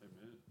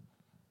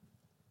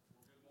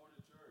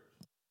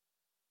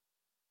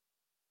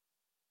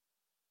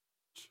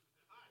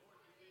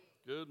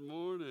Good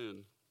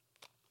morning.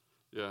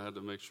 Yeah, I had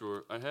to make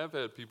sure. I have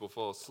had people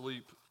fall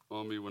asleep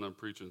on me when I'm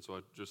preaching, so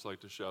I'd just like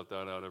to shout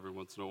that out every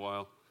once in a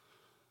while.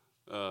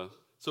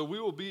 So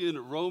we will be in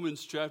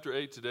Romans chapter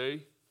 8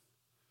 today.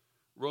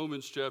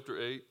 Romans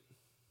chapter 8,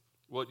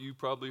 what you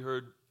probably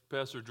heard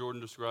Pastor Jordan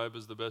describe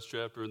as the best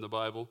chapter in the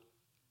Bible.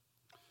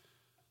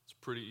 It's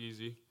pretty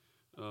easy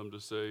to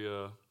say,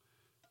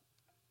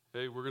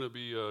 hey, we're going to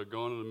be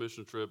going on a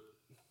mission trip.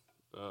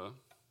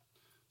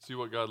 See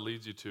what God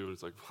leads you to. And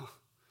it's like,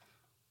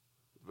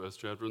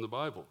 best chapter in the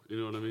Bible. You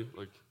know what I mean?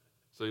 Like,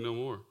 say no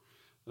more.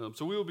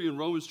 So we will be in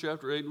Romans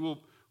chapter 8, and we'll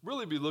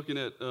really be looking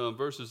at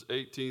verses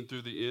 18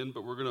 through the end,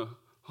 but we're going to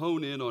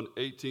hone in on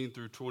 18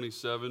 through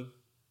 27.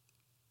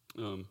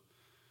 So I'm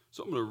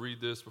going to read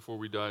this before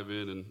we dive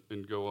in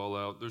and go all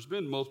out. There's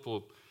been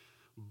multiple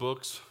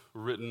books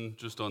written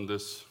just on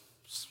this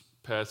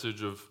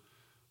passage of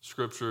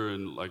Scripture,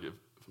 and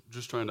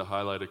just trying to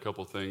highlight a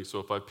couple things. So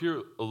if I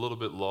appear a little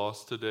bit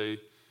lost today,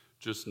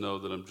 just know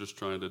that I'm just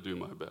trying to do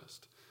my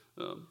best.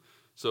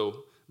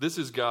 So this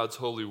is God's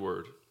holy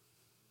word.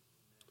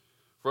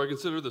 For I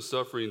consider the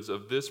sufferings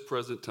of this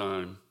present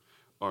time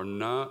are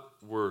not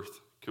worth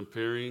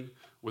comparing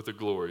with the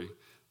glory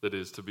that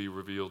is to be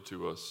revealed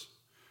to us.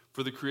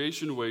 For the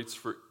creation waits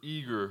for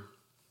eager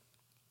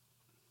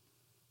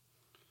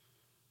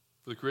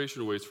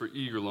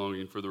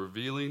longing for the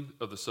revealing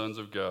of the sons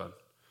of God.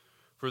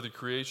 For the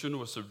creation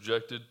was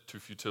subjected to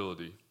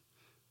futility,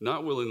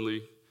 not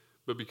willingly,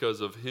 but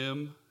because of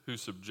him who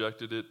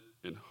subjected it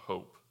in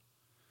hope,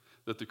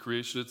 that the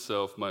creation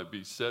itself might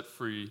be set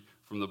free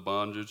from the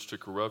bondage to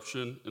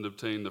corruption and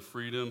obtain the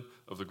freedom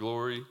of the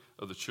glory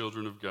of the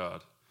children of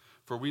God.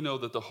 For we know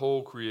that the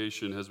whole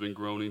creation has been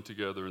groaning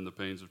together in the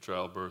pains of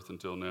childbirth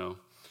until now.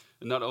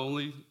 And not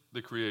only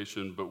the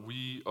creation, but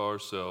we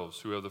ourselves,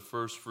 who have the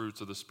first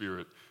fruits of the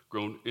Spirit,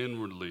 groan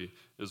inwardly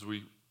as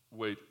we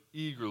wait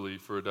eagerly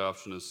for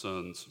adoption as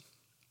sons,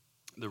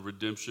 the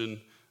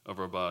redemption of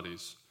our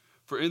bodies.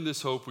 For in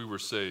this hope we were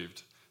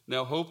saved.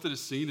 Now hope that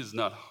is seen is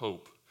not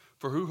hope.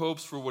 For who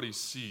hopes for what he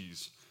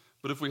sees?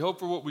 But if we hope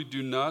for what we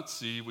do not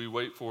see, we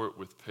wait for it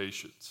with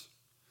patience.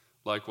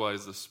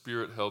 Likewise, the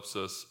Spirit helps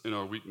us in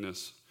our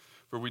weakness.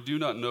 For we do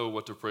not know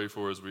what to pray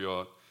for as we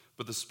ought,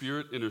 but the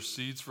Spirit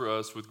intercedes for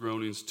us with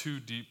groanings too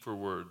deep for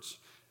words.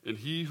 And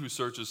he who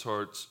searches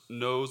hearts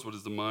knows what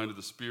is the mind of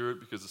the Spirit,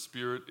 because the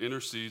Spirit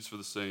intercedes for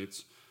the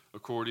saints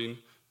according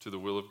to the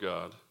will of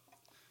God.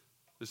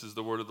 This is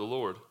the word of the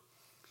Lord.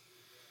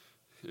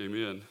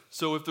 Amen.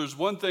 So if there's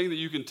one thing that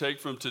you can take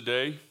from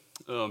today,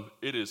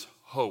 it is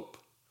hope.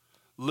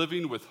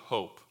 Living with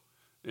hope.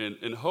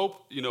 And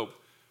hope,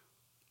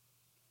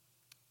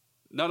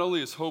 not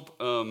only is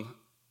hope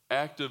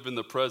active in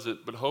the present,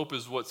 but hope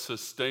is what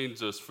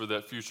sustains us for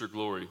that future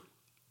glory.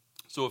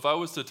 So if I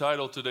was to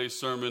title today's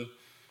sermon,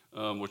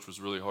 which was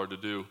really hard to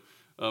do,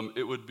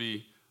 it would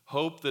be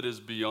Hope That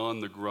Is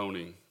Beyond the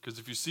Groaning. Because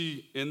if you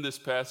see in this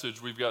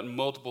passage, we've got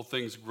multiple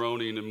things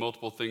groaning and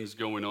multiple things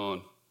going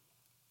on.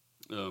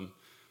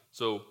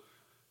 So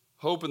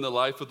hope in the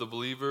life of the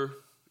believer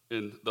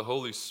and the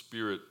Holy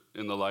Spirit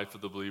in the life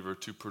of the believer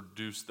to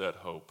produce that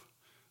hope.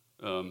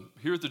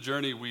 Here at The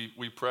Journey,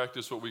 we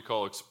practice what we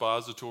call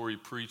expository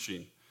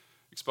preaching.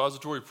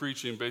 Expository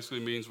preaching basically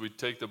means we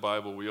take the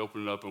Bible, we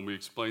open it up, and we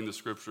explain the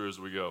Scripture as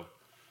we go.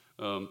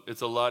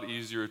 It's a lot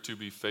easier to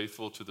be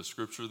faithful to the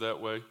Scripture that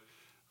way,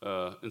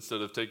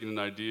 instead of taking an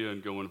idea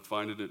and going and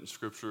finding it in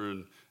Scripture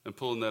and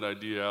pulling that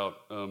idea out.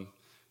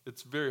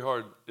 It's very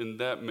hard in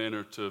that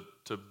manner to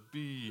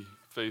be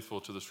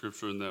faithful to the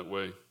Scripture in that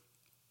way.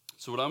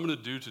 So what I'm going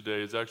to do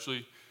today is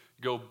actually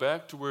go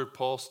back to where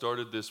Paul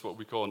started this, what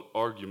we call an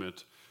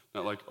argument,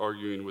 not like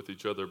arguing with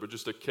each other, but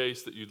just a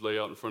case that you'd lay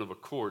out in front of a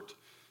court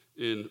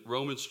in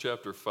Romans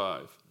chapter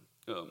 5.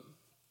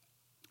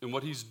 And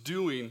what he's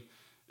doing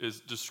is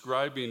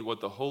describing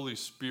what the Holy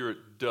Spirit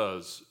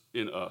does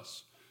in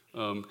us.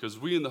 Because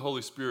we and the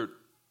Holy Spirit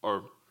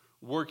are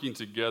working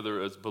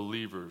together as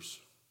believers.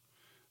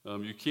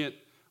 You can't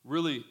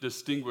really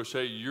distinguish,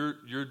 hey,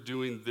 you're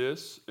doing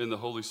this and the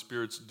Holy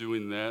Spirit's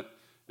doing that.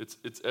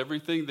 It's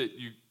everything that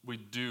we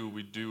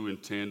do in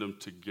tandem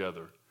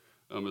together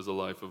as a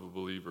life of a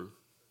believer.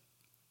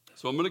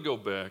 So I'm going to go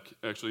back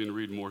actually and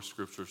read more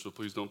scripture, so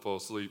please don't fall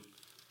asleep.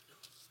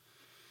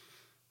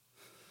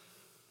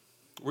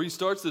 Where he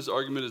starts this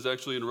argument is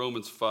actually in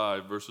Romans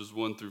 5, verses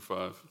 1 through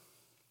 5.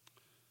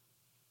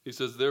 He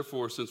says,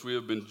 therefore, since we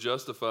have been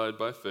justified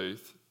by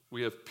faith,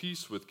 we have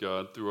peace with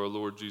God through our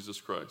Lord Jesus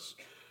Christ.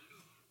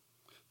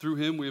 Through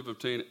him we have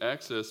obtained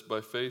access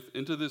by faith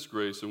into this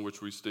grace in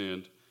which we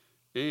stand,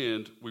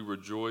 and we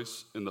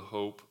rejoice in the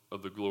hope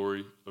of the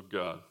glory of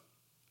God.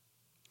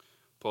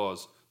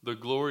 Pause. The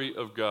glory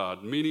of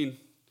God, meaning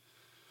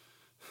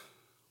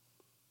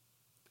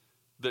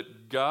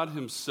that God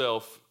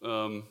himself,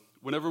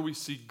 whenever we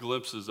see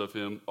glimpses of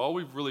him, all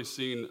we've really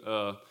seen,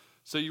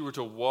 say you were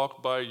to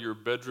walk by your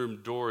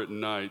bedroom door at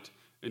night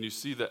and you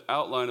see the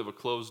outline of a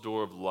closed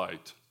door of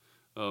light.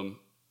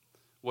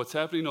 What's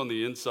happening on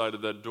the inside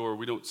of that door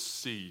we don't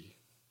see.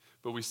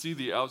 but we see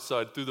the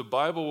outside. Through the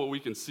Bible, what we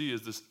can see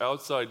is this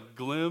outside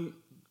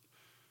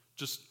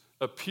just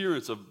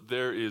appearance of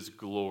there is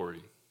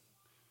glory.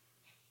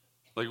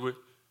 Like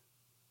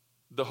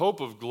the hope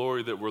of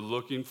glory that we're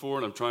looking for,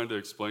 and I'm trying to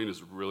explain,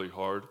 is really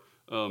hard.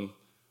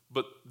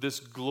 But this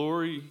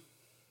glory,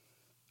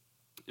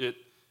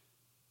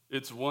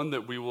 it's one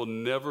that we will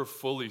never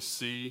fully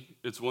see.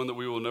 It's one that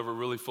we will never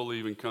really fully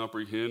even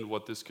comprehend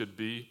what this could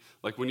be.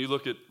 Like when you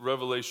look at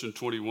Revelation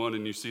 21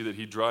 and you see that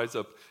he dries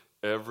up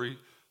every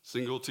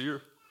single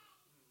tear,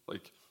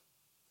 like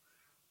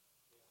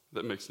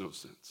that makes no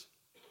sense.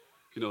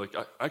 You know, like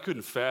I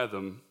couldn't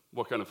fathom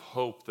what kind of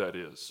hope that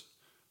is.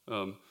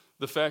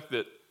 The fact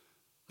that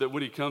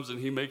when he comes and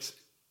he makes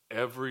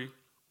every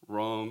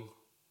wrong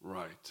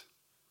right.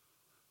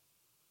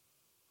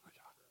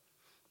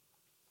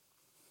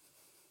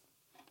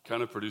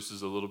 Kind of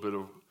produces a little bit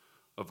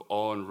of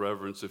awe and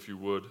reverence, if you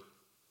would.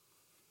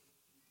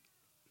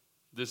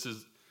 This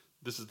is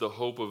the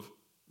hope of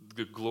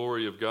the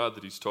glory of God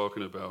that he's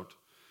talking about.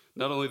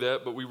 Not only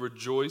that, but we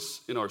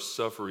rejoice in our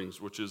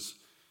sufferings, which is,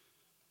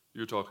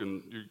 you're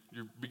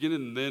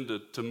beginning then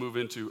to move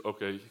into,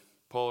 okay,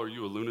 Paul, are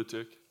you a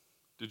lunatic?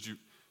 Did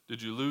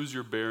you lose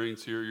your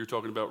bearings here? You're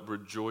talking about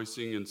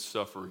rejoicing in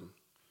suffering.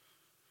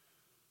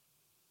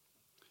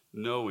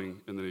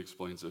 Knowing, and then he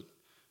explains it,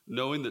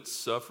 knowing that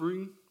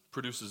suffering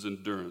produces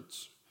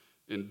endurance.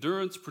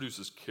 Endurance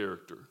produces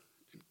character,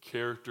 and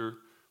character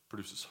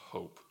produces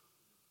hope.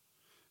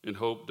 And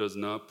hope does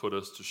not put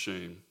us to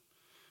shame,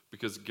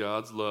 because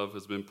God's love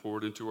has been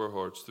poured into our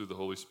hearts through the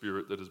Holy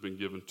Spirit that has been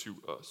given to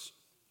us.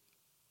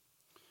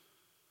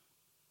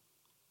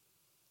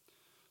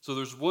 So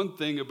there's one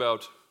thing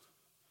about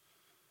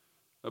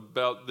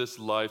this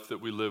life that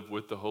we live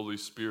with the Holy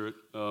Spirit.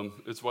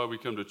 It's why we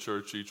come to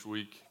church each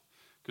week,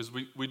 because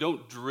we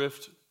don't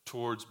drift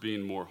towards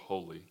being more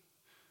holy.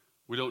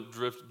 We don't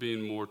drift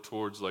being more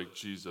towards like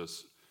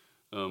Jesus.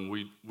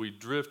 We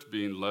drift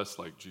being less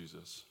like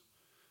Jesus.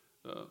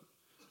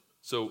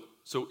 So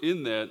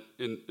in that,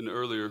 in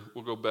earlier,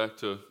 we'll go back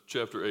to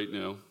chapter 8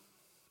 now.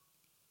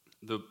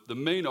 The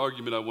main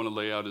argument I want to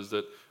lay out is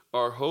that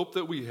our hope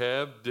that we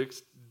have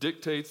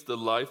dictates the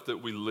life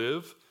that we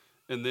live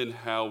and then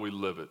how we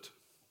live it.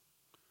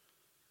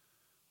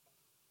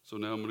 So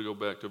now I'm going to go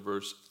back to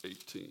verse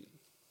 18.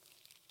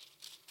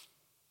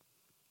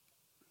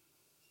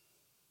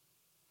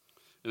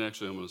 And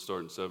actually, I'm going to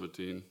start in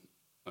 17.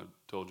 I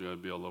told you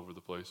I'd be all over the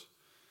place.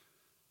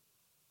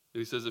 And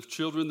he says, if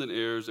children, then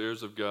heirs,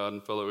 heirs of God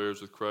and fellow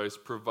heirs with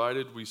Christ,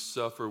 provided we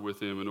suffer with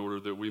him in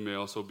order that we may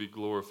also be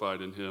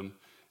glorified in him.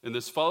 And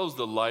this follows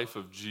the life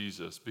of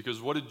Jesus.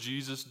 Because what did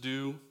Jesus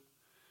do?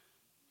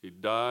 He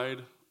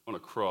died on a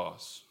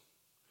cross,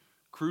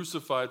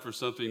 crucified for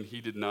something he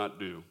did not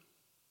do.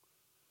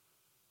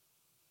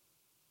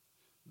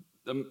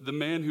 The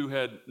man who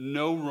had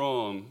no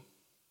wrong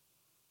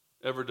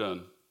ever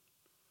done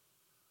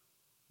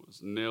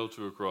was nailed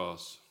to a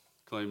cross,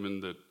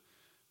 claiming that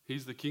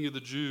he's the King of the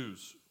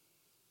Jews.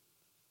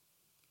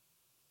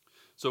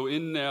 So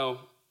in now,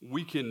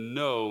 we can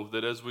know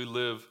that as we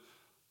live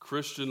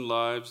Christian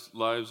lives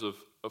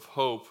of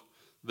hope,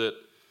 that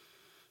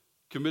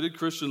committed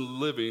Christian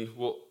living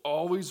will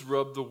always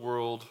rub the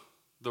world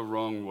the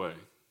wrong way.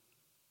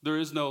 There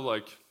is no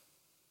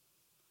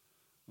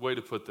way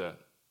to put that.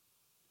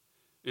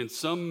 In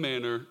some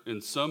manner,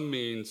 in some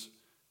means,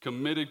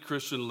 committed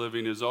Christian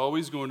living is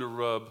always going to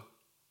rub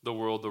the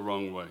world the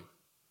wrong way.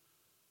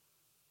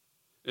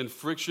 And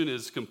friction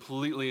is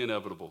completely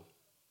inevitable.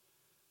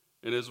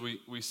 And as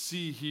we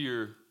see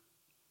here,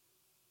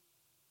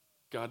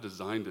 God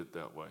designed it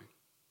that way.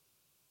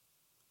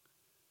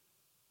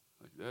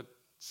 Like that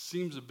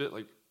seems a bit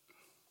like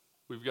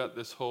we've got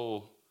this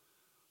whole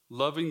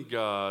loving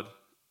God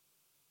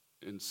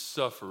and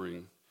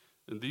suffering,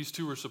 and these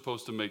two are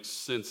supposed to make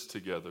sense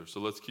together. So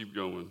let's keep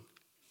going.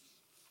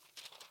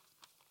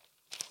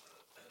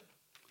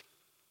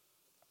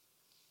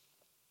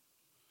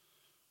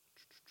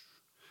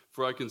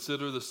 For I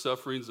consider the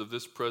sufferings of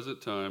this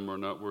present time are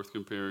not worth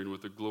comparing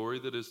with the glory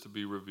that is to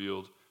be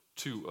revealed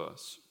to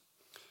us.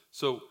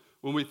 So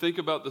when we think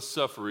about the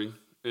suffering,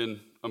 and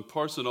I'm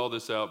parsing all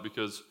this out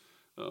because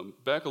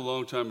back a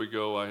long time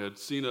ago, I had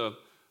seen a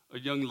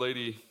young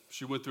lady.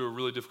 She went through a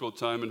really difficult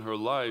time in her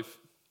life,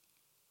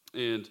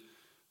 and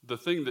the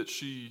thing that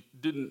she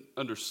didn't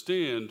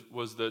understand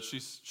was that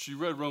she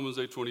read Romans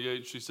 8:28,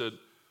 and she said,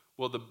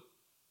 well,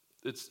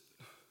 it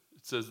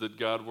says that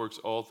God works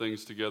all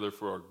things together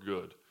for our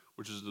good,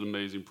 which is an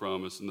amazing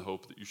promise and the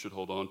hope that you should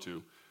hold on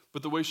to.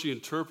 But the way she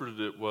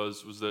interpreted it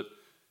was that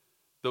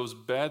those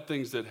bad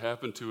things that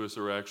happen to us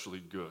are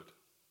actually good,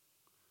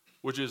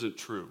 which isn't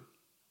true.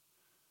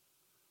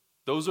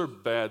 Those are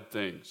bad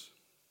things.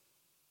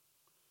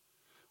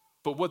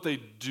 But what they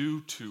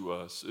do to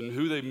us and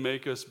who they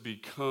make us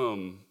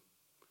become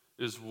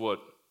is what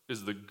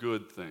is the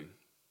good thing.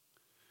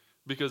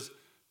 Because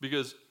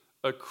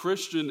a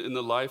Christian in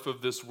the life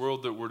of this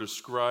world that we're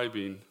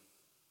describing,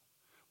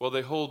 while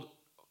they hold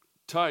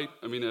tight,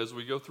 as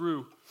we go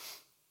through,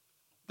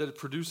 that it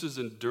produces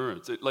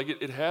endurance.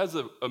 It has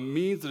a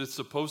means that it's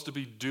supposed to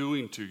be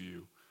doing to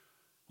you.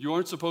 You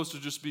aren't supposed to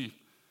just be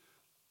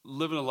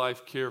living a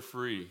life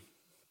carefree.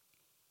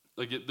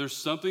 There's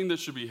something that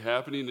should be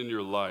happening in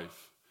your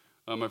life.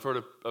 I've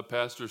heard a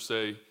pastor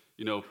say,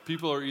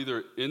 people are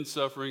either in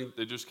suffering,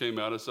 they just came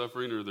out of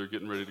suffering, or they're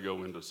getting ready to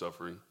go into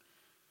suffering.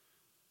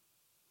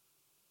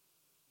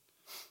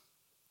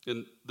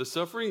 And the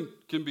suffering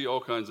can be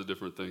all kinds of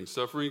different things.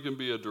 Suffering can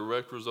be a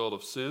direct result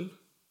of sin.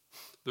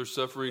 There's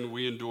suffering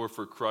we endure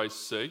for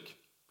Christ's sake.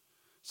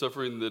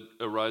 Suffering that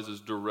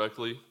arises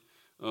directly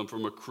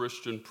from a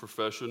Christian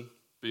profession,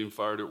 being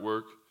fired at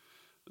work,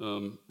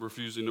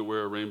 refusing to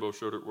wear a rainbow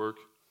shirt at work,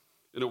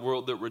 in a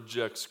world that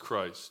rejects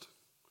Christ.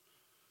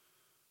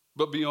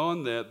 But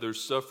beyond that,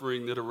 there's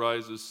suffering that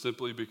arises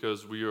simply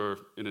because we are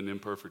in an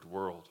imperfect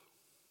world.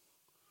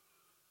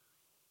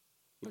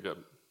 I'm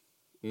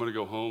going to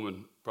go home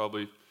and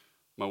probably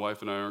my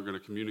wife and I aren't going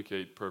to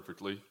communicate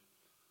perfectly.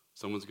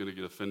 Someone's going to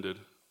get offended,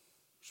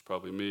 which is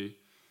probably me.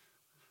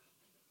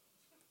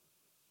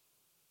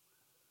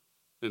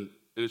 And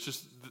it's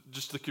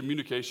just the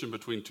communication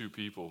between two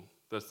people.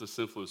 That's the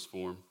simplest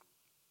form.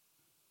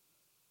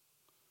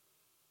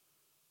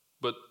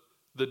 But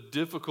the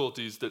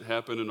difficulties that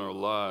happen in our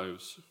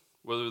lives,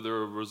 whether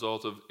they're a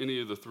result of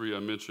any of the three I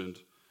mentioned,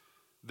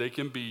 they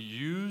can be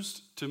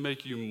used to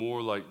make you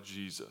more like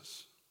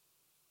Jesus.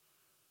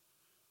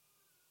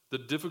 The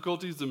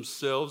difficulties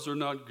themselves are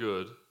not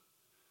good,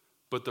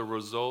 but the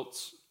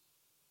results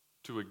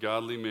to a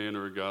godly man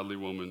or a godly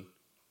woman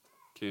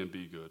can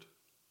be good.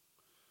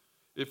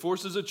 It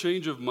forces a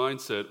change of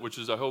mindset, which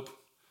is, I hope,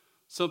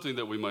 something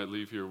that we might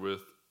leave here with.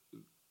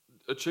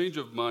 A change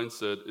of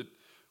mindset.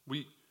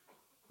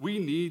 We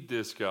need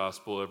this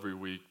gospel every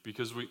week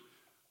because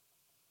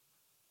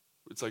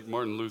it's like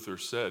Martin Luther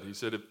said. He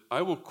said, if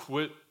I will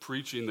quit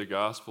preaching the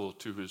gospel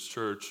to his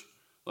church,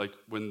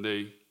 when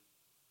they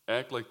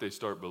act like they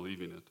start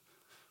believing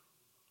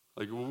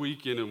it.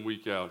 Week in and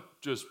week out,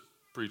 just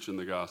preaching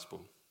the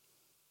gospel.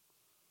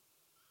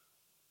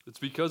 It's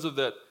because of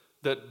that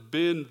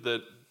bend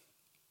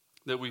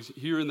that we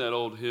hear in that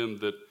old hymn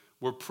that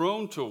we're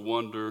prone to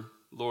wonder,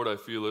 Lord, I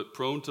feel it,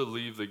 prone to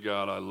leave the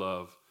God I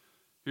love.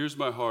 Here's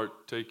my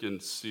heart, take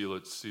and seal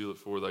it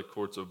for thy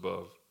courts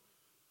above.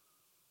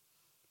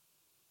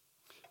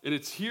 And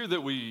it's here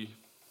that we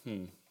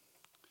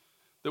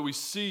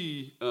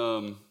see,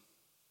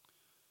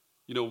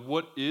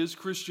 what is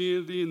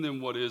Christianity and then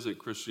what isn't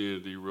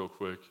Christianity real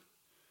quick.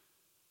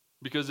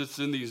 Because it's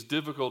in these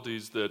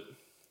difficulties that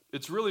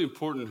it's really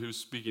important who's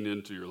speaking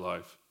into your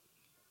life.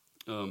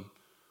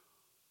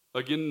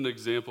 Again, an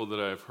example that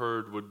I've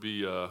heard would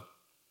be a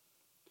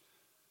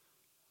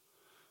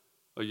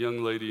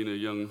young lady and a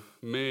young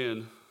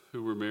man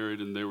who were married,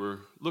 and they were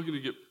looking to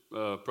get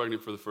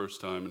pregnant for the first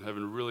time and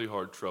having really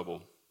hard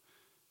trouble.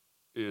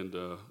 And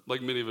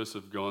like many of us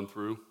have gone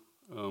through.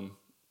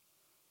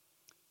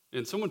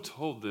 And someone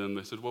told them,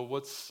 they said, well,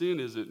 what sin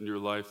is it in your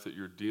life that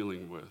you're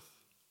dealing with?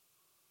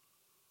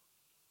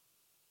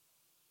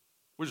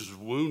 Which is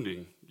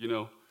wounding,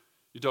 You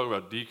talk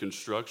about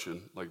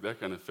deconstruction, that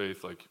kind of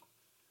faith,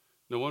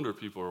 no wonder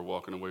people are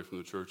walking away from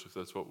the church if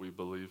that's what we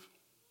believe.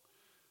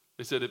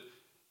 They said,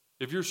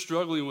 if you're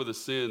struggling with a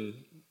sin,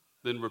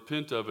 then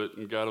repent of it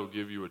and God will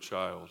give you a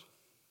child.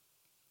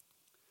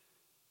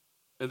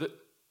 And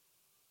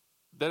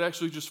that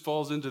actually just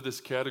falls into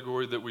this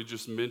category that we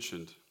just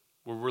mentioned,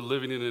 where we're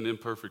living in an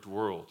imperfect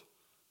world.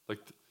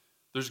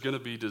 There's going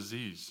to be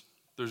disease.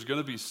 There's going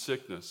to be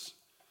sickness.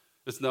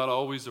 It's not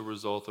always a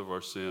result of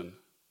our sin.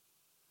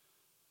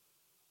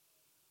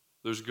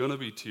 There's going to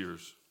be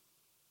tears.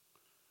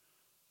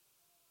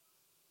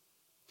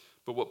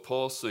 But what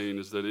Paul's saying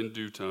is that in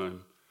due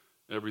time,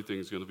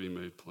 everything's going to be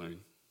made plain.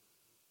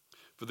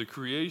 For the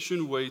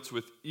creation waits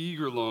with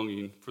eager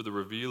longing for the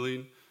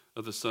revealing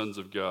of the sons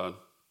of God.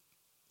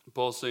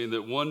 Paul's saying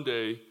that one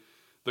day,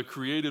 the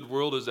created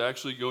world is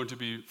actually going to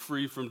be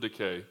free from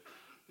decay.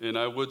 And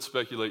I would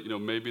speculate,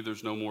 maybe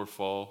there's no more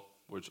fall,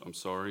 which I'm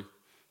sorry,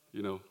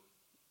 no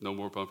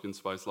more pumpkin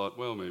spice latte.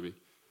 Well, maybe.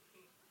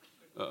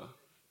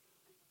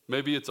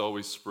 Maybe it's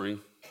always spring.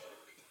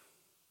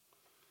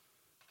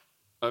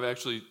 I've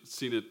actually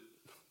seen it.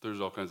 There's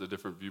all kinds of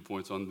different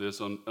viewpoints on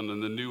this, on the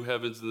new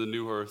heavens and the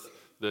new earth,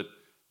 that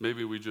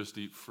maybe we just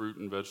eat fruit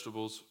and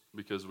vegetables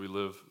because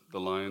the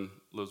lion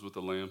lives with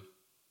the lamb.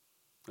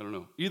 I don't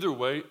know. Either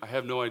way, I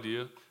have no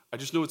idea. I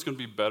just know it's going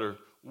to be better,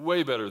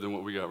 way better than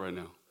what we got right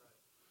now.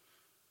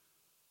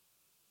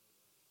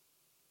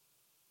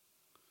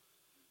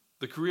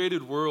 The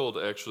created world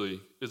actually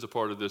is a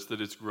part of this,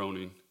 that it's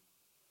groaning.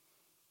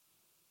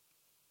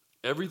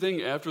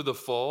 Everything after the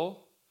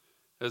fall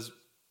has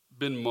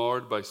been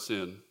marred by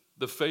sin.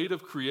 The fate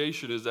of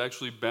creation is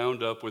actually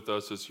bound up with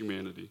us as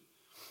humanity.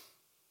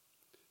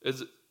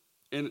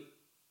 And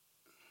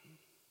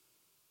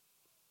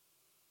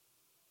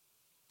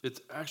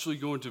it's actually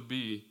going to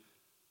be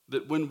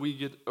that when we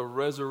get a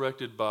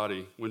resurrected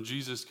body, when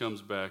Jesus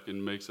comes back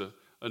and makes a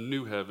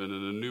new heaven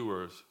and a new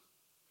earth,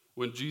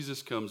 when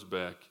Jesus comes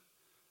back,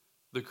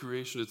 the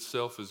creation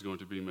itself is going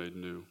to be made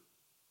new.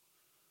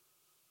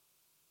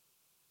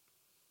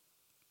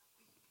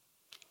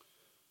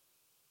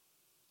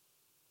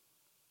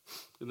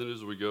 And then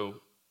as we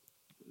go,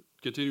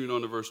 continuing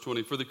on to verse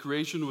 20, for the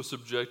creation was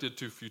subjected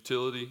to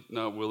futility,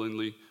 not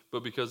willingly,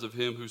 but because of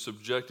him who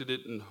subjected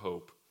it in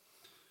hope.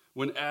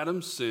 When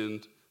Adam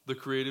sinned, the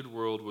created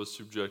world was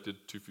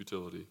subjected to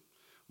futility.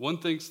 One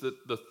thinks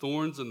that the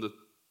thorns and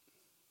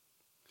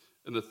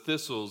the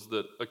thistles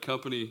that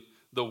accompany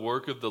the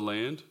work of the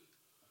land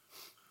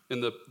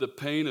and the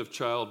pain of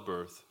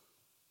childbirth,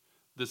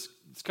 this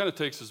kind of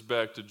takes us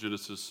back to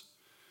Genesis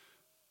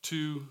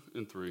 2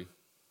 and 3.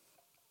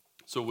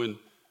 So when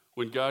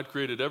God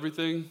created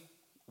everything,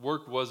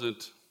 work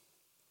wasn't,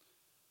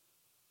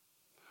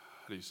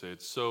 how do you say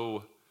it?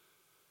 So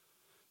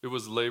it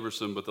was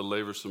laborsome, but the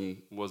laborsome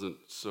wasn't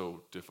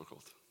so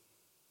difficult.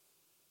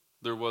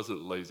 There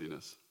wasn't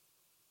laziness.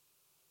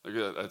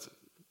 Like that's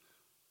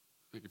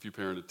like if you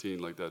parent a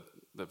teen like that,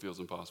 that feels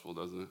impossible,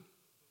 doesn't it?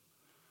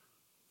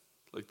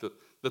 Like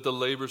that the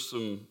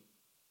laborsome,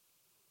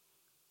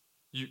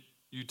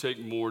 you take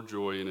more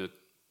joy in it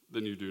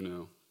than you do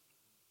now.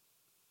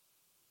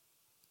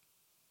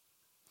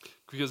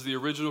 Because the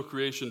original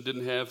creation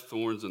didn't have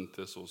thorns and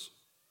thistles.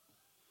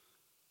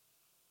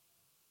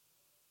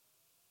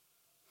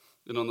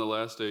 And on the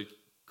last day,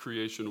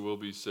 creation will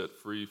be set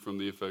free from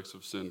the effects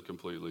of sin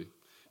completely.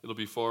 It'll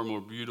be far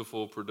more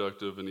beautiful,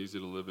 productive, and easy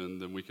to live in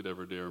than we could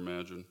ever dare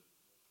imagine.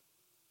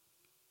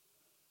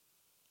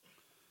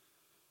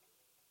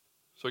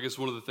 So I guess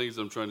one of the things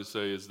I'm trying to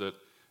say is that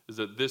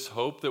this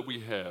hope that we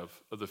have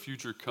of the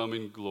future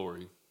coming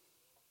glory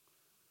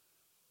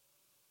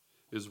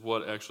is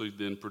what actually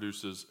then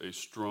produces a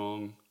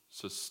strong,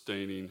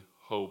 sustaining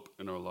hope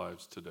in our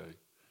lives today.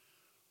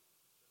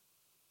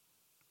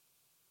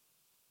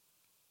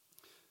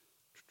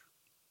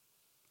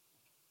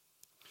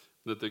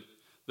 That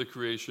the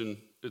creation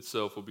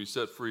itself will be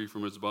set free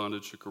from its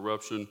bondage to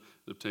corruption and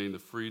obtain the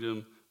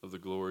freedom of the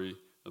glory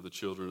of the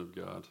children of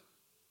God.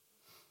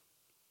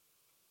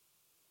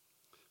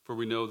 For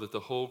we know that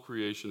the whole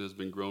creation has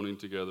been groaning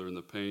together in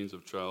the pains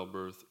of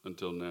childbirth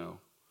until now.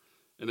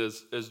 And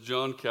as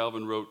John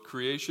Calvin wrote,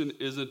 creation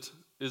isn't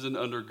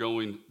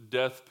undergoing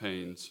death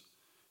pains.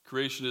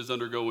 Creation is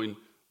undergoing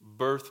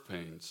birth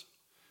pains.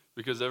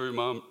 Because every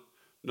mom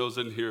knows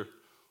in here,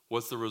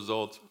 what's the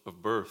result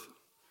of birth?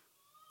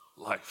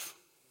 Life.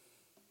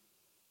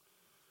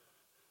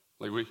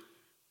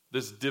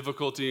 This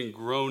difficulty in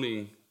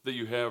groaning that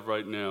you have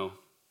right now,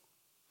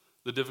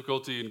 the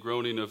difficulty in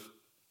groaning of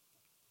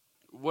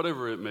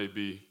whatever it may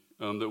be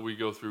that we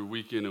go through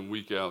week in and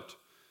week out,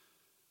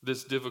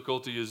 this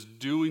difficulty is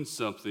doing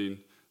something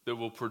that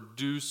will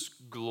produce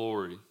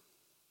glory.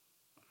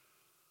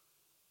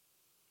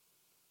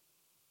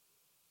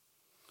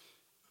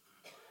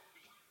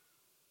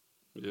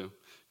 Yeah.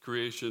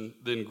 Creation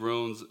then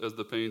groans as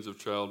the pains of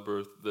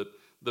childbirth, that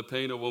the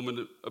pain a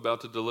woman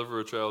about to deliver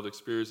a child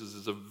experiences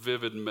is a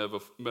vivid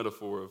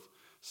metaphor of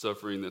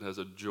suffering that has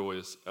a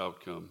joyous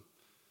outcome.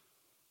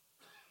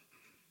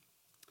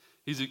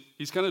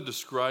 He's kind of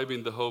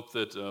describing the hope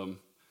that,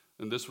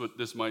 and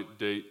this might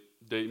date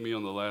me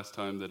on the last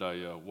time that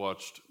I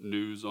watched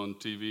news on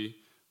TV,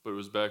 but it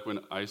was back when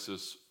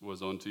ISIS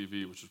was on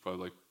TV, which is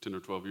probably like 10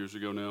 or 12 years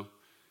ago now,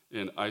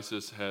 and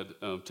ISIS had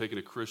taken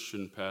a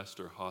Christian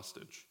pastor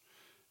hostage.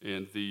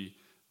 And the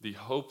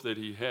hope that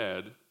he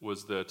had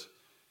was that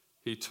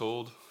he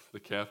told the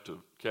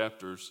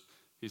captors,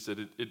 he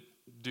said,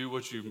 do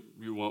what you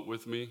want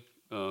with me.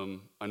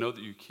 I know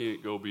that you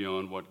can't go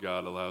beyond what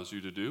God allows you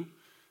to do.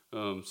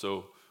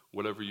 So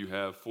whatever you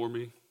have for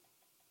me,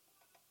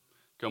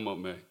 come what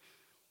may.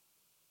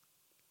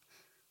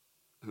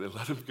 And they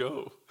let him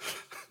go.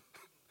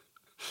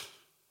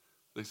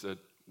 They said,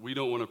 we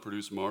don't want to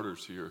produce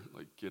martyrs here.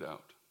 Like, get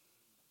out.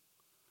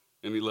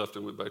 And he left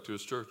and went back to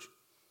his church.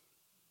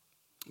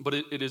 But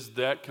it is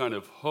that kind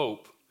of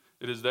hope,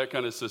 it is that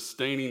kind of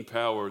sustaining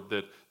power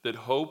that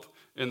hope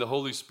and the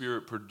Holy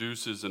Spirit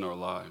produces in our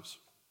lives.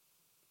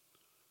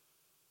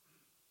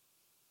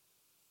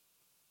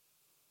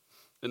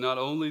 And not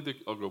only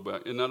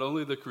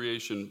the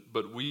creation,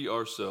 but we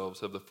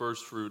ourselves have the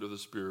first fruit of the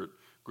Spirit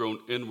grown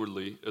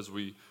inwardly as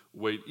we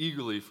wait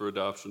eagerly for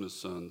adoption as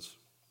sons.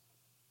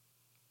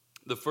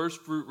 The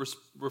first fruit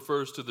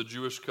refers to the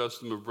Jewish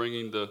custom of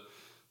bringing the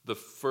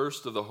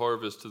first of the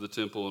harvest to the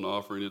temple and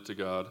offering it to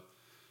God,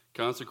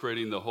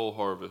 consecrating the whole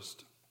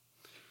harvest.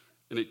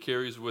 And it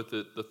carries with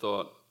it the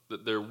thought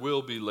that there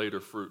will be later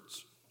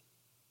fruits.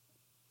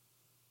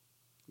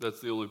 That's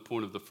the only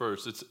point of the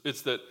first.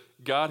 It's that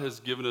God has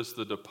given us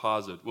the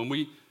deposit. When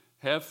we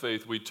have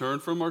faith, we turn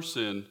from our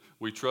sin,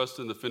 we trust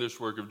in the finished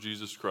work of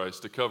Jesus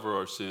Christ to cover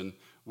our sin.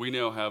 We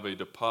now have a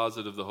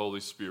deposit of the Holy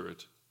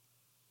Spirit.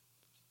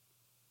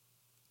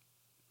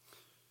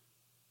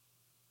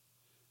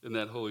 And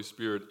that Holy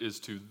Spirit is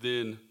to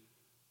then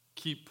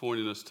keep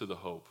pointing us to the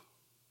hope.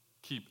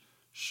 Keep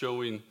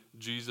showing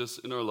Jesus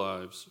in our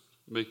lives,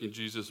 making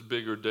Jesus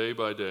bigger day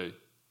by day.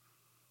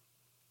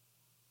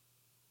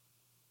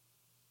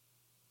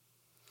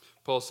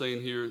 Paul's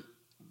saying here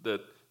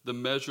that the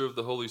measure of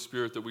the Holy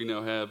Spirit that we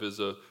now have is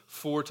a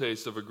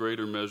foretaste of a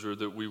greater measure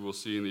that we will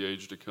see in the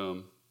age to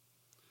come.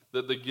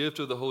 That the gift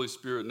of the Holy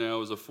Spirit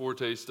now is a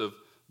foretaste of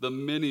the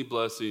many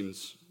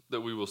blessings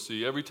that we will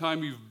see. Every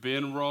time you've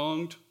been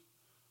wronged,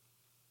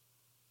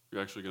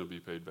 you're actually going to be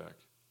paid back.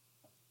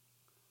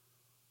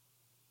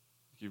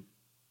 If you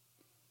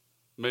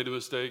made a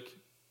mistake,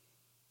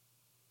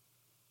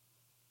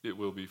 it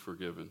will be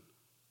forgiven.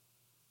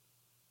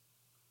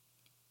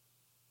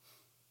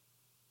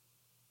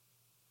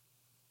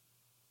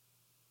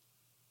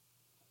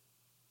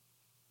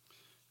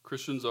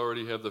 Christians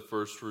already have the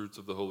first fruits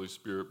of the Holy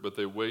Spirit, but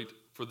they wait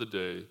for the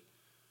day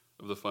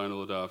of the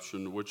final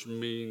adoption, which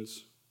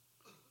means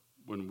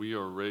when we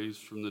are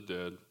raised from the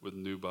dead with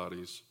new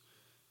bodies.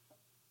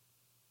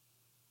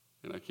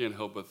 And I can't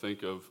help but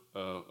think of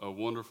a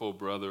wonderful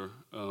brother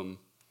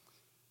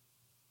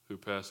who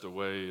passed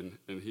away,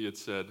 and he had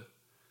said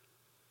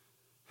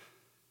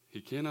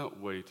he cannot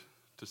wait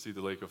to see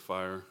the lake of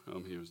fire.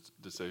 He was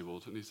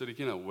disabled, and he said he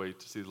cannot wait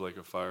to see the lake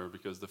of fire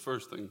because the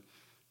first thing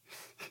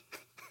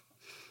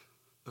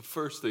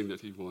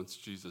that he wants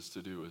Jesus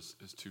to do is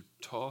to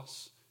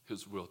toss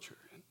his wheelchair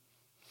in.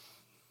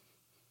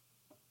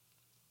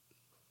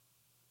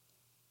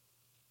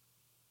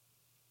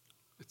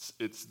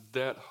 It's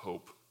that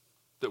hope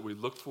that we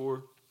look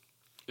for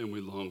and we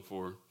long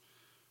for.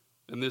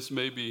 And this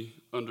may be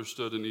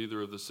understood in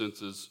either of the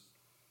senses.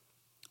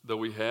 Though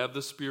we have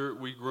the Spirit,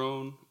 we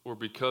groan, or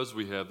because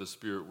we have the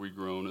Spirit, we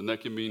groan. And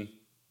that can mean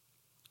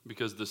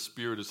because the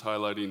Spirit is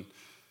highlighting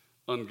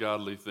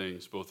ungodly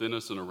things, both in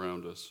us and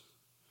around us.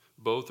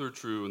 Both are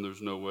true, and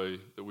there's no way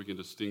that we can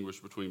distinguish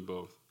between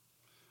both.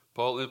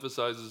 Paul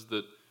emphasizes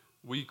that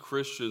we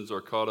Christians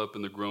are caught up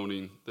in the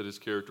groaning that is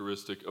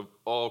characteristic of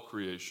all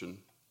creation.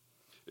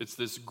 It's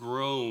this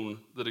groan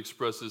that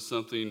expresses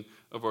something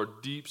of our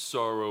deep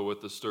sorrow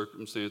at the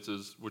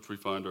circumstances which we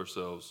find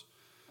ourselves.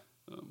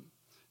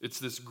 It's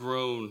this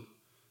groan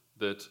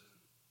that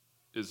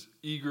is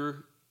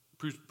eager,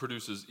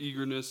 produces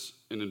eagerness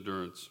and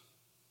endurance.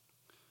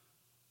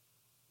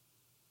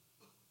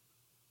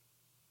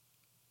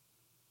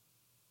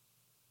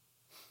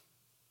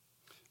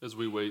 As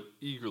we wait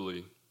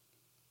eagerly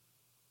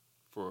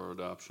for our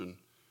adoption,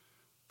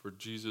 for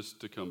Jesus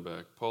to come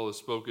back. Paul has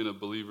spoken of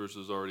believers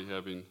as already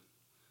having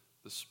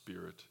the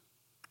Spirit.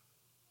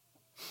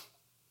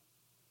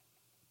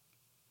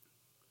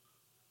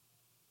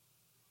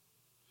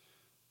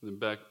 And then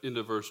back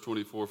into verse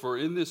 24. For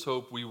in this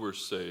hope we were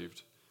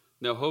saved.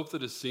 Now hope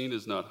that is seen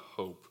is not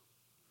hope.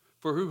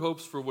 For who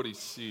hopes for what he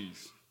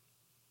sees?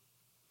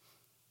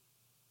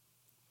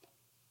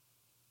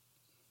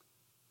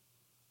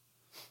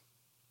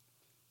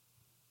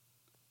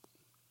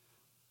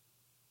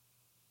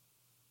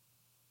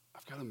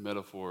 I've got a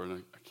metaphor, and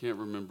I can't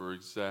remember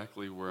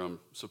exactly where I'm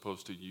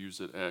supposed to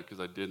use it at because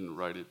I didn't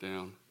write it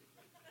down.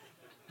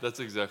 That's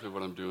exactly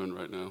what I'm doing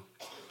right now.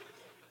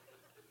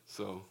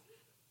 So,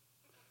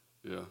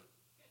 yeah.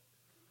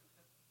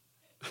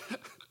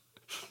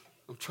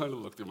 I'm trying to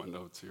look through my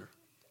notes here.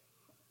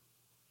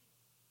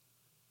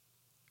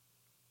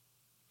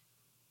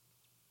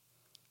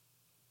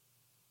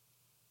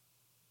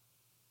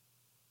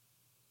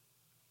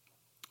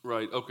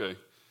 Right, okay.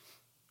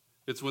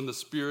 It's when the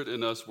Spirit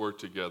and us work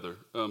together.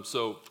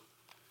 So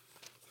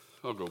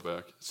I'll go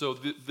back. So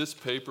this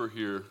paper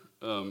here,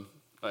 I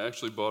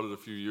actually bought it a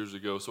few years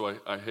ago. So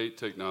I hate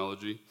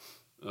technology.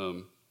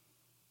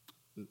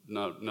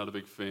 Not a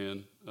big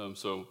fan.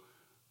 So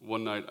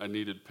one night I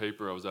needed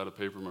paper. I was out of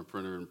paper in my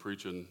printer and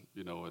preaching,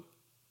 at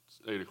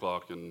 8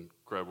 o'clock in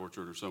Crab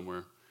Orchard or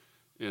somewhere.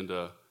 And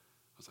I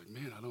was like,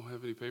 man, I don't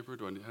have any paper.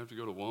 Do I have to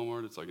go to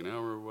Walmart? It's like an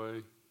hour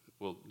away.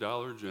 Well,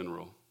 Dollar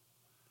General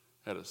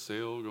had a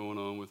sale going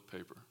on with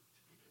paper.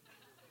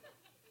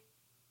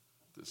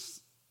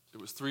 It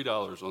was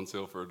 $3 on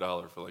sale for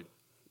 $1 for like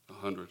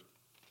 100.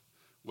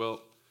 Well,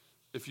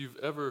 if you've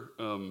ever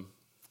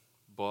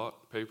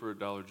bought paper at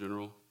Dollar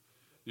General,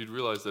 you'd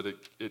realize that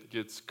it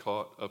gets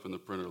caught up in the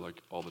printer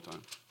like all the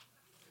time.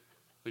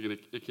 Like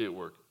it can't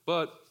work.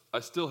 But I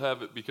still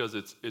have it because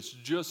it's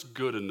just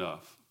good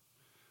enough.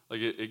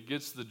 Like it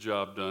gets the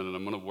job done, and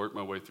I'm going to work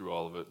my way through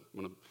all of it. I'm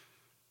going to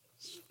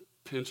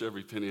pinch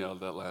every penny out of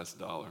that last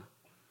dollar.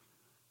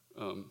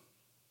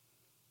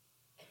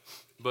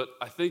 But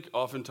I think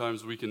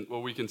oftentimes we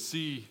can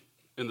see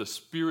in the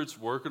Spirit's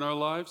work in our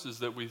lives is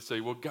that we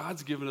say, well,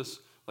 God's given us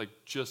like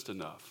just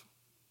enough.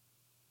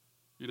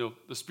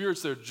 The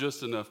Spirit's there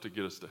just enough to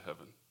get us to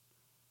heaven.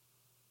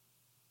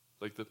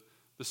 Like the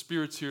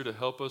Spirit's here to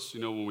help us,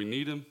 when we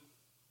need Him,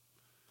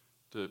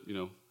 to,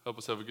 help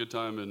us have a good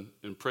time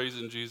in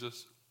praising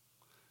Jesus.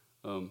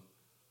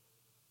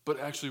 But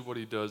actually what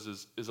He does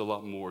is a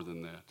lot more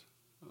than that.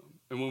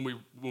 And when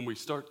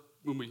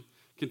we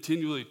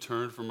continually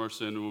turn from our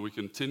sin, and when we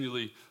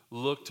continually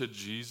look to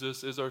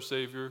Jesus as our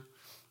Savior,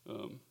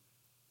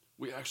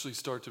 we actually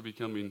start to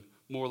becoming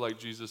more like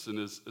Jesus. And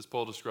as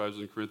Paul describes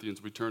in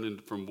Corinthians, we turn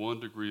from one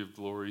degree of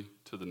glory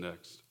to the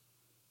next.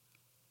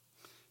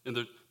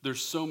 And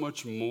there's so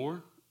much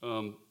more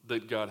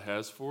that God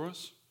has for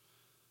us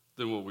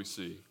than what we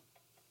see.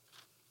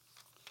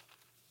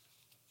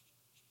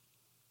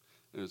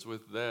 And it's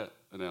with that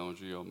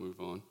analogy I'll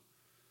move on.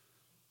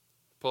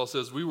 Paul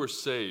says, we were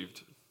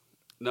saved,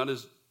 not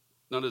as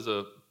Not as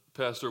a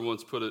pastor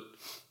once put it,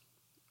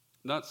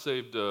 not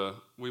saved,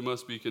 we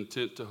must be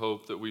content to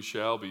hope that we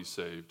shall be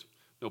saved.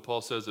 No,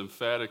 Paul says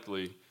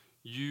emphatically,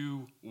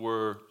 you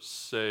were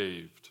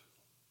saved.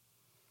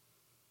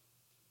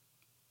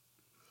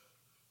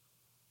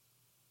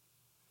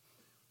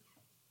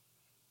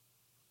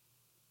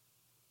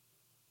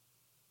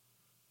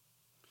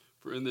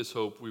 For in this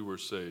hope we were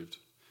saved.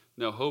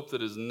 Now, hope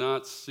that is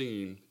not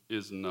seen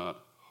is not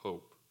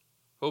hope.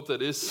 Hope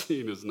that is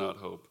seen is not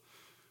hope.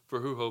 For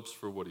who hopes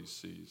for what he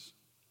sees?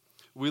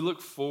 We look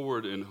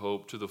forward in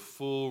hope to the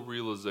full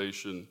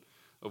realization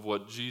of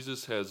what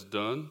Jesus has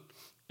done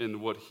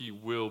and what he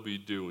will be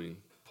doing.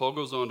 Paul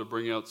goes on to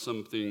bring out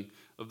something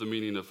of the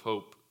meaning of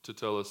hope to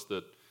tell us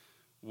that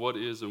what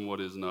is and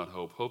what is not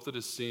hope. Hope that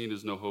is seen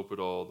is no hope at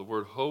all. The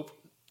word hope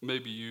may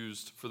be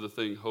used for the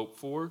thing hoped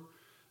for,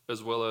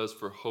 as well as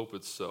for hope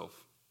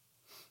itself.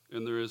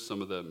 And there is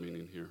some of that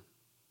meaning here.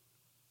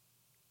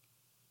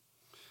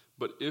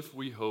 But if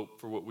we hope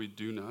for what we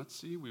do not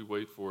see, we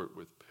wait for it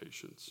with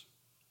patience.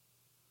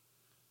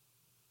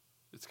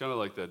 It's kind of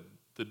like the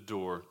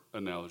door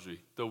analogy.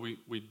 Though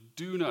we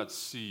do not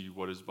see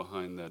what is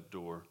behind that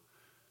door,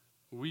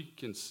 we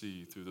can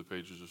see through the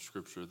pages of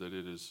Scripture that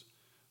it is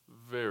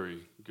very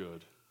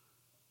good.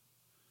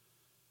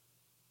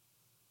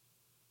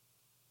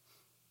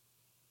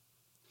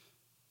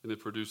 And it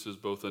produces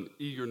both an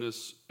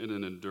eagerness and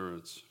an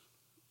endurance,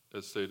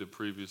 as stated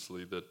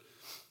previously, that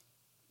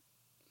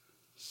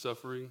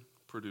suffering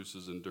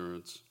produces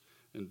endurance,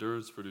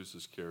 endurance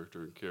produces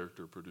character, and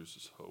character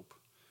produces hope.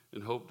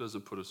 And hope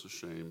doesn't put us to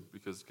shame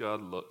because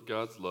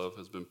God's love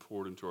has been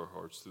poured into our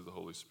hearts through the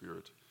Holy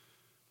Spirit,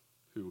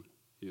 who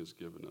he has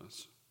given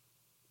us.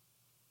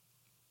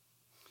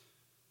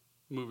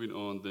 Moving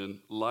on then,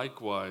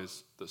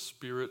 likewise, the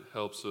Spirit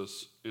helps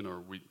us in our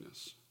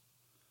weakness.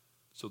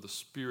 So the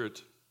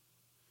Spirit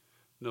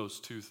knows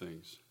two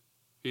things.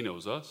 He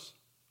knows us,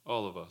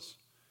 all of us.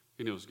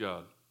 He knows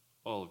God,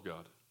 all of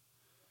God.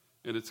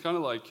 And it's kind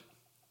of like,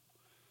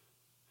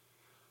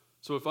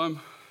 so if I'm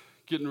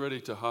getting ready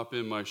to hop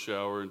in my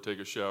shower and take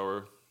a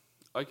shower,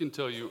 I can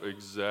tell you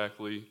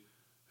exactly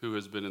who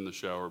has been in the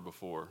shower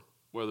before,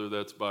 whether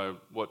that's by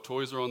what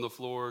toys are on the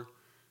floor,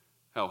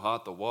 how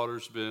hot the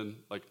water's been.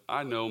 Like,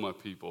 I know my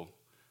people.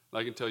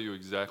 I can tell you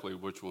exactly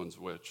which one's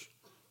which.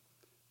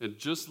 And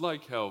just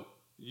like how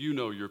you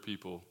know your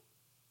people,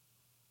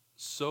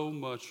 so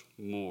much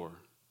more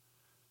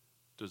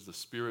does the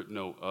Spirit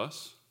know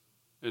us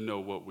and know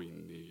what we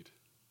need.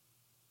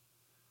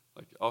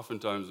 Like,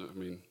 oftentimes,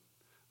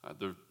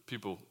 there are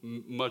people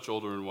much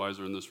older and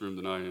wiser in this room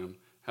than I am.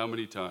 How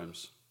many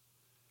times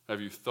have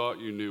you thought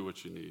you knew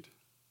what you need?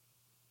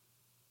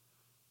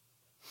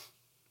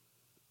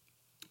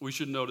 We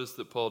should notice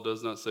that Paul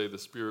does not say the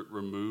Spirit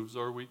removes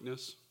our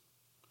weakness.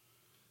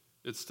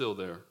 It's still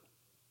there.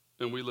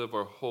 And we live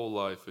our whole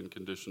life in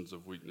conditions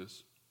of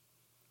weakness.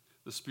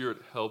 The Spirit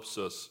helps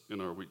us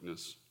in our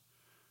weakness,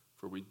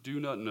 for we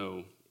do not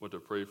know what to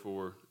pray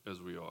for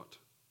as we ought.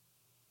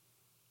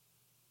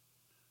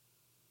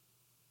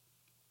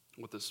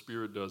 What the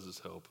Spirit does is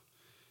help.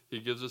 He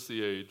gives us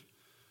the aid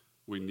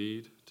we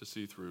need to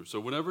see through. So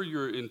whenever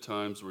you're in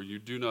times where you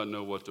do not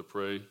know what to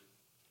pray,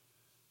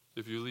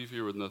 if you leave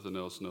here with nothing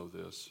else, know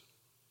this,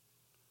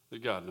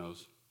 that God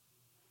knows.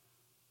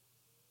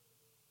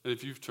 And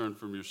if you've turned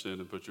from your sin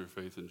and put your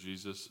faith in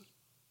Jesus,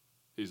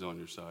 he's on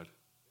your side.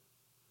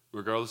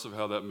 Regardless of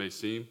how that may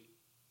seem,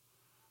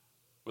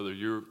 whether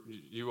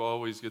you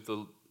always get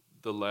the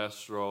last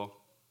straw,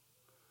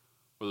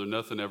 whether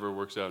nothing ever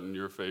works out in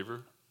your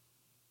favor,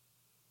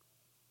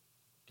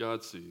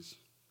 God sees.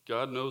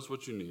 God knows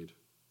what you need.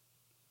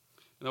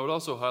 And I would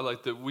also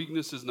highlight that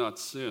weakness is not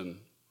sin,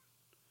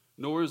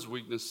 nor is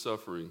weakness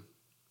suffering.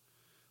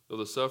 Though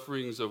the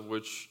sufferings of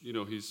which,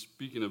 he's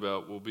speaking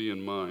about will be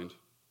in mind.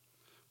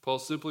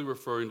 Paul's simply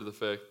referring to the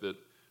fact that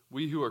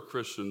we who are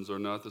Christians are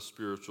not the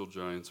spiritual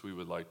giants we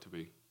would like to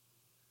be.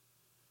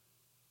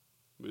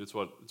 It's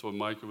what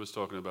Micah was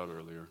talking about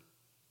earlier.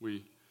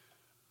 We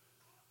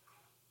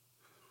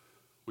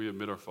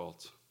admit our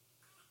faults.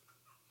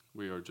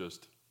 We are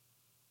just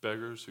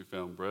beggars who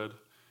found bread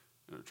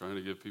and are trying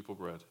to give people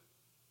bread.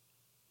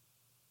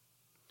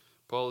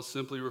 Paul is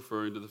simply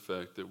referring to the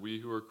fact that we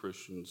who are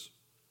Christians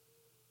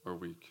are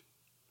weak.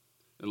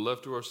 And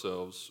left to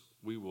ourselves,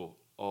 we will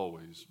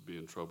always be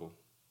in trouble.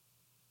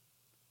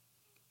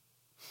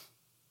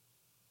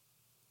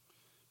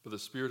 But the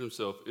Spirit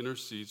himself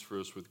intercedes for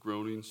us with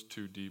groanings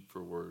too deep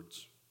for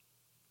words.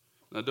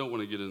 And I don't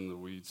want to get into the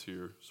weeds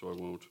here, so I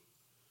won't.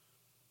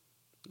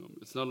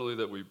 It's not only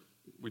that we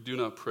do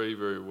not pray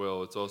very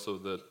well, it's also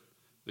that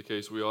the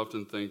case we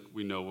often think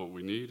we know what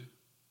we need,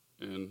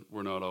 and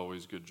we're not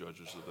always good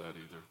judges of that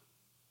either.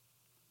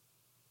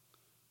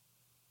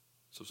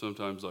 So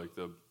sometimes, like,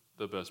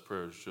 the best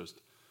prayer is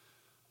just,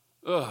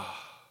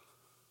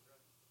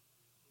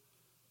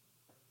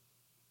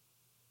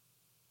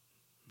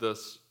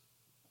 Thus,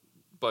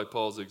 by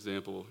Paul's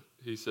example,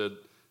 he said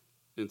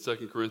in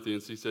 2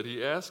 Corinthians,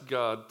 he asked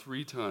God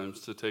 3 times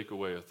to take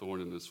away a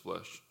thorn in his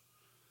flesh,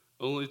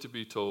 only to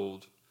be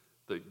told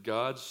that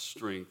God's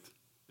strength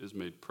is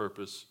made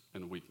purpose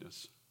and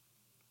weakness.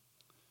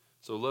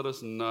 So let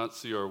us not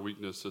see our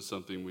weakness as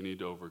something we need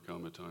to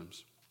overcome at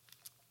times.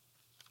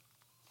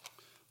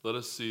 Let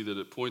us see that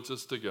it points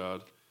us to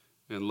God,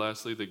 and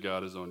lastly, that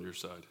God is on your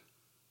side.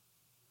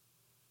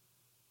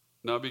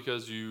 Not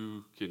because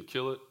you can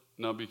kill it,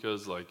 not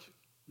because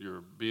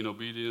you're being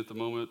obedient at the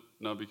moment,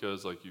 not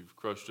because you've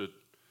crushed it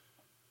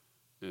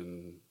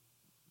in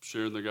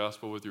sharing the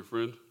gospel with your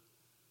friend.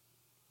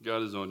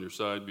 God is on your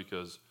side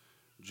because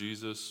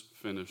Jesus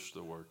finished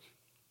the work.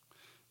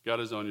 God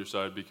is on your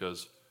side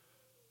because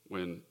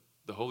when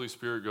the Holy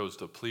Spirit goes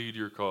to plead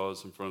your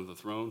cause in front of the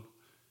throne,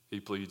 he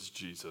pleads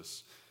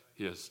Jesus.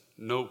 He has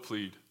no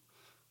plead.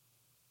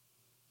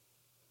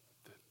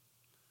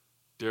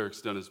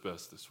 Derek's done his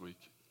best this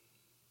week.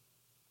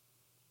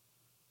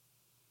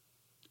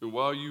 And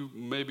while you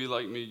may be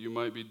like me, you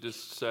might be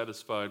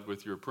dissatisfied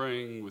with your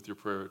praying, with your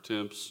prayer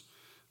attempts.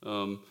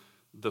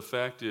 The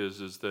fact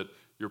is that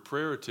your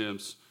prayer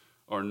attempts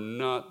are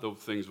not the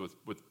things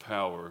with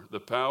power. The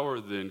power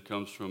then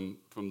comes from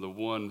the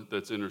one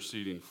that's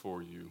interceding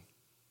for you.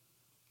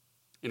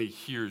 And he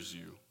hears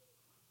you.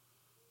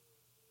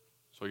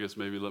 So I guess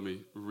maybe let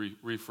me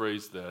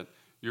rephrase that.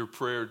 Your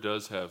prayer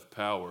does have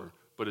power,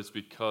 but it's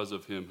because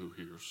of him who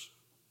hears.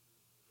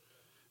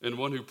 And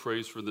one who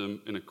prays for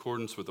them in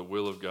accordance with the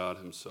will of God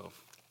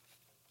himself.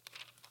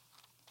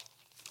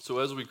 So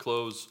as we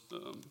close,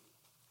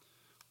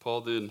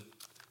 Paul then,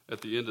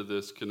 at the end of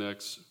this,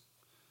 connects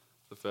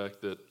the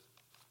fact that,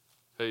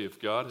 hey,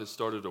 if God has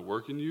started a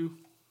work in you,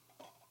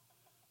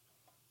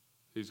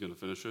 he's going to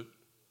finish it.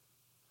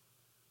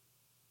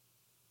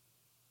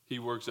 He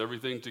works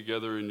everything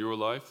together in your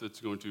life that's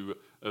going to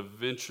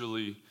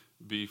eventually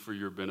be for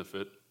your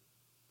benefit.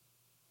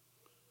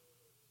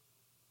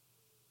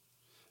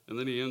 And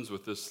then he ends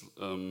with this.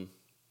 I'm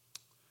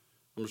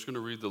just going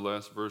to read the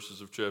last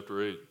verses of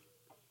chapter 8.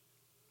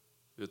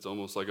 It's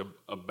almost like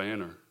a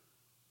banner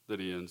that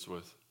he ends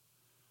with.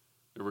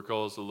 It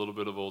recalls a little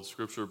bit of old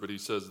scripture, but he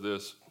says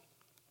this.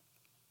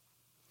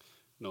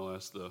 And I'll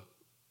ask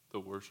the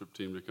worship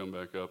team to come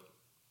back up.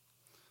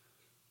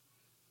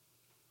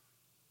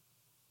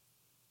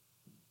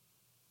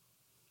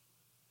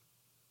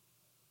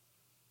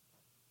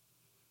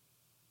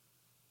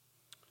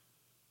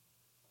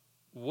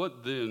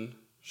 What then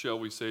shall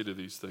we say to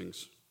these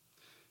things?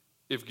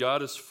 If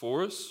God is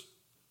for us,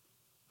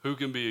 who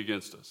can be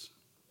against us?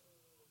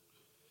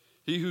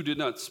 He who did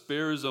not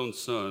spare his own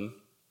son,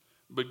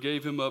 but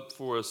gave him up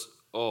for us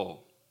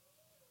all,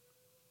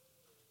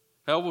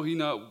 how will he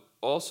not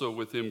also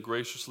with him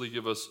graciously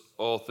give us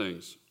all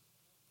things?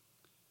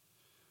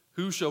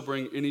 Who shall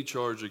bring any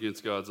charge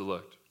against God's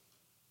elect?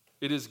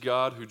 It is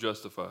God who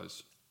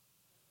justifies.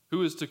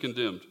 Who is to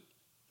condemn?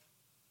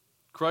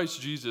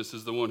 Christ Jesus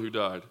is the one who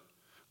died.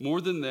 More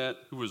than that,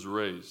 who was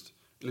raised,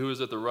 and who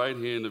is at the right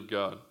hand of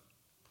God,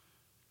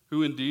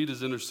 who indeed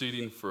is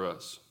interceding for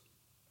us.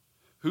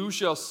 Who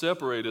shall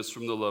separate us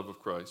from the love of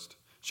Christ?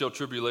 Shall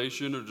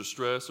tribulation or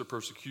distress or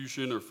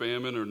persecution or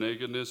famine or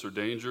nakedness or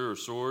danger or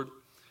sword?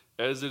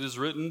 As it is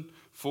written,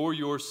 for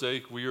your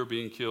sake we are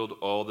being killed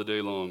all the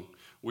day long.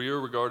 We are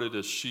regarded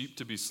as sheep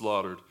to be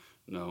slaughtered.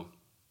 No.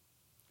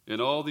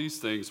 In all these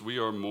things we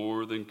are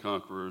more than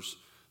conquerors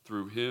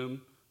through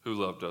him who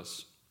loved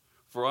us.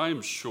 For I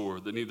am sure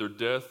that neither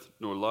death,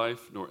 nor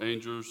life, nor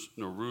angels,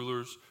 nor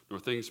rulers, nor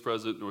things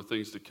present, nor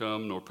things to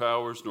come, nor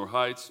powers, nor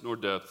heights, nor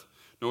depth,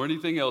 nor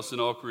anything else in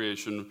all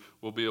creation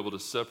will be able to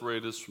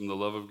separate us from the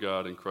love of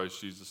God in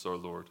Christ Jesus our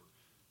Lord.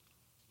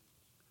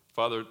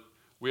 Father,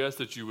 we ask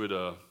that you would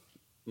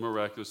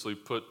miraculously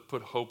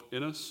put hope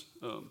in us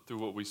through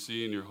what we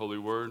see in your holy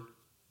word,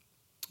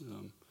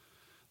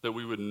 that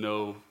we would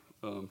know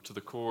to the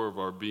core of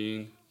our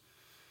being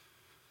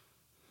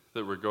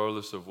that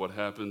regardless of what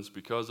happens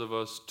because of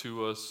us,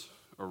 to us,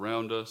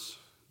 around us,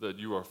 that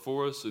you are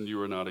for us and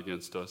you are not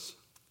against us.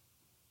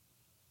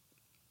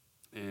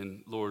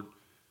 And Lord,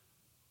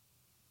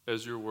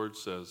 as your word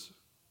says,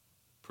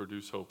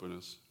 produce hope in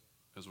us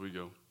as we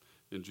go.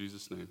 In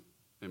Jesus' name,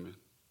 amen.